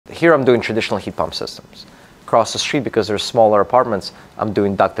here I'm doing traditional heat pump systems. Across the street, because they're smaller apartments, I'm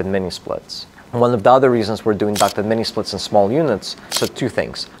doing ducted mini splits. One of the other reasons we're doing ducted mini splits in small units, so two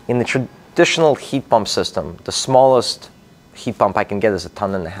things. In the traditional heat pump system, the smallest heat pump I can get is 1.5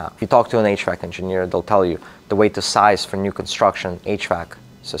 tons. If you talk to an HVAC engineer, they'll tell you the way to size for new construction HVAC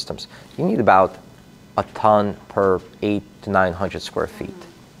systems, you need about 1 ton per 800 to 900 square feet.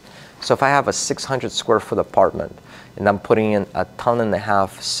 So if I have a 600 square foot apartment and I'm putting in 1.5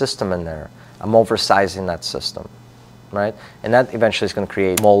 ton system in there, I'm oversizing that system, right? And that eventually is going to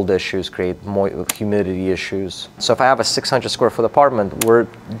create mold issues, create more humidity issues. So if I have a 600 square foot apartment, we're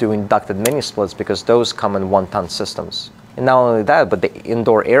doing ducted mini splits because those come in 1 ton systems. And not only that, but the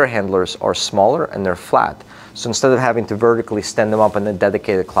indoor air handlers are smaller and they're flat. So instead of having to vertically stand them up in a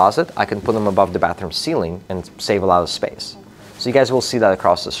dedicated closet, I can put them above the bathroom ceiling and save a lot of space. So you guys will see that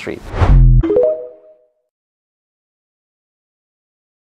across the street.